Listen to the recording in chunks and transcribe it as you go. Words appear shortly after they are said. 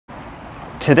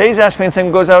Today's Ask Me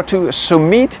Anything goes out to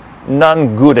Sumit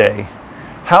Nangude.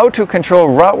 How to control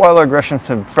Rottweiler aggression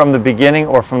from the beginning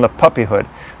or from the puppyhood.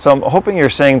 So I'm hoping you're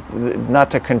saying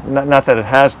not that it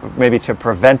has, but maybe to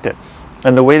prevent it.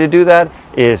 And the way to do that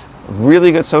is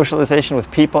really good socialization with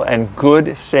people and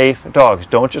good, safe dogs.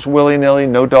 Don't just willy-nilly,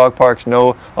 no dog parks,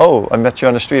 no, oh, I met you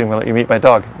on the street, I'm going to let you meet my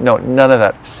dog. No, none of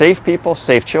that. Safe people,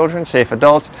 safe children, safe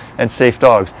adults, and safe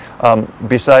dogs.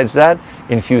 Besides that,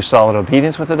 infuse solid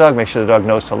obedience with the dog. Make sure the dog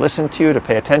knows to listen to you, to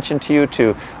pay attention to you,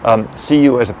 to see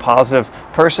you as a positive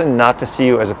person, not to see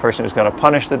you as a person who's going to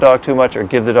punish the dog too much or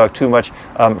give the dog too much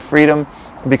freedom,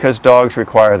 because dogs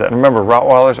require that. And remember,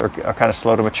 Rottweilers are kind of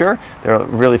slow to mature. They're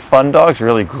really fun dogs,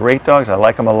 really great dogs. I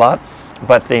like them a lot,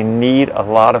 but they need a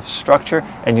lot of structure,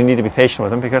 and you need to be patient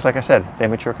with them because, like I said, they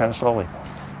mature kind of slowly.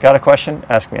 Got a question?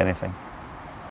 Ask me anything.